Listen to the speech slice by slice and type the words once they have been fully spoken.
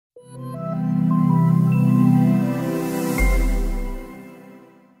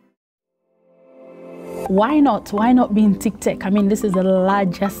Why not? Why not be in TICTeC? I mean, this is the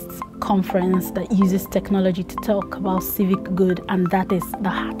largest conference that uses technology to talk about civic good, and that is the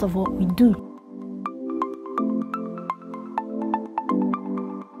heart of what we do.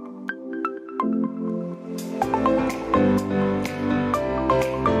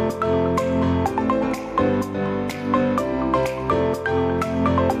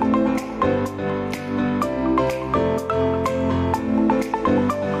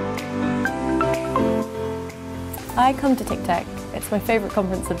 I come to TICTeC. It's my favourite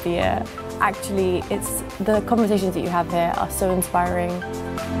conference of the year. Actually, it's the conversations that you have here are so inspiring.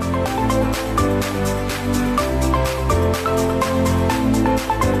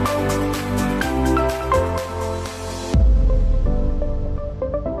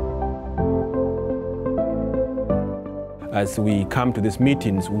 As we come to these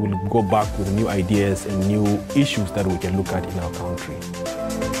meetings, we will go back with new ideas and new issues that we can look at in our country.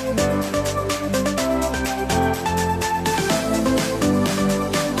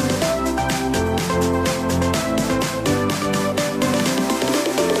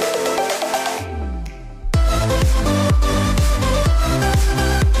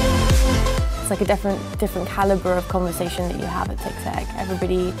 It's like a different calibre of conversation that you have at TICTeC.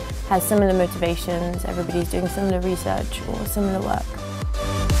 Everybody has similar motivations, everybody's doing similar research or similar work.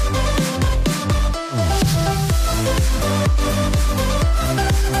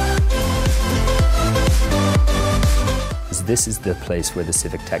 This is the place where the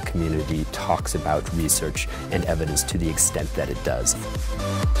civic tech community talks about research and evidence to the extent that it does.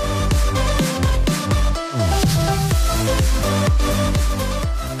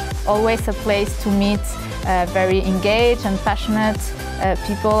 Always a place to meet very engaged and passionate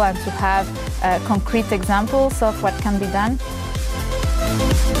people and to have concrete examples of what can be done.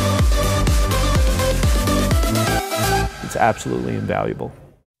 It's absolutely invaluable.